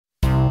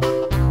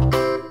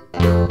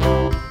Here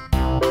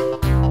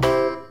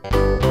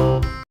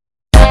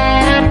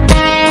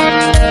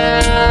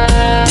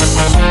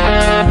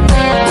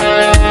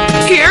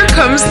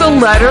comes the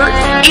letter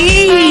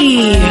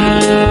E.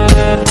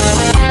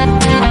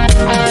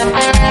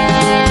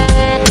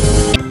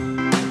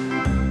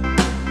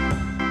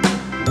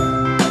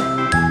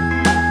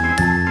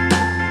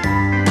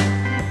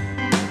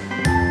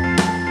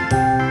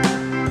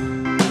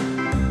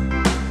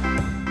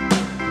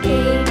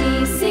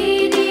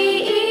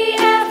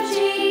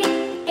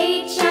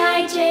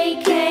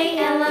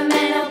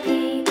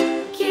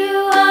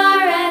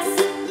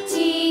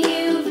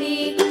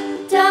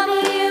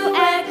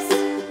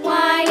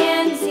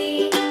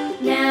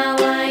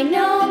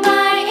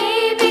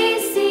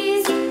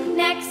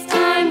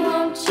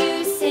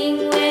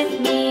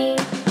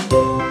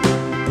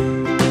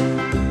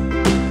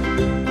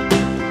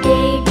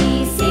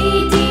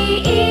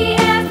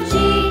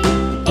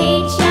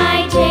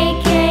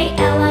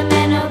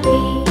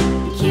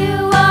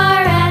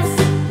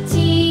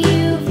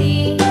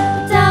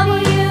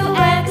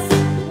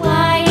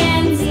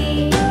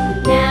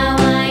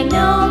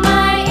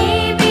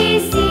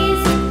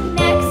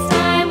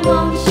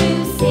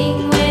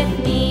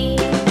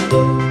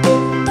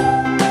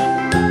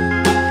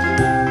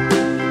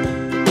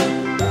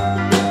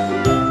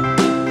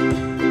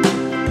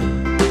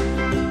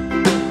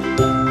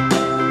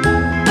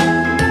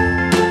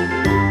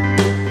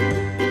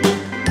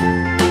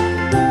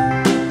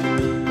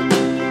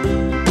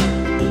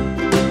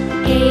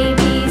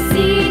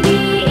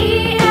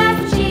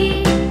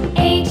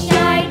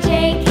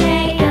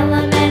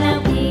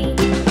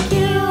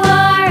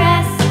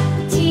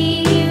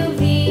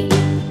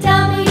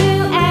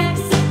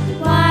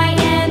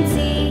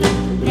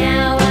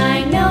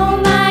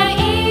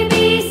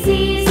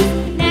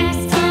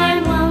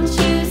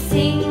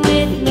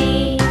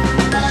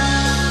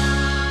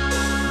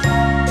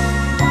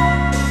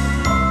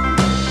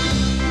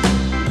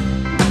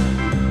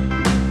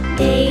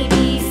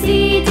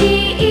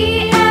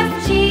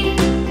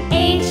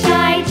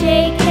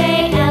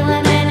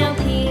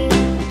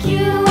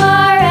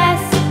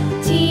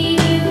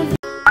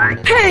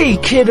 Hey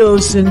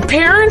kiddos and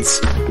parents,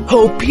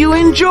 hope you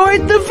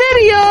enjoyed the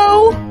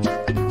video!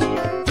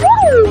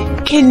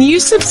 Can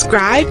you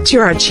subscribe to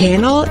our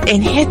channel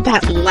and hit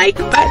that like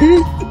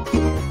button?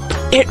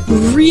 It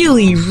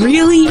really,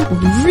 really,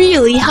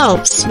 really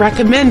helps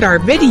recommend our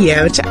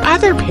video to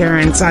other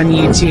parents on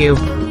YouTube.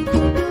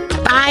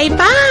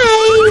 Bye-bye!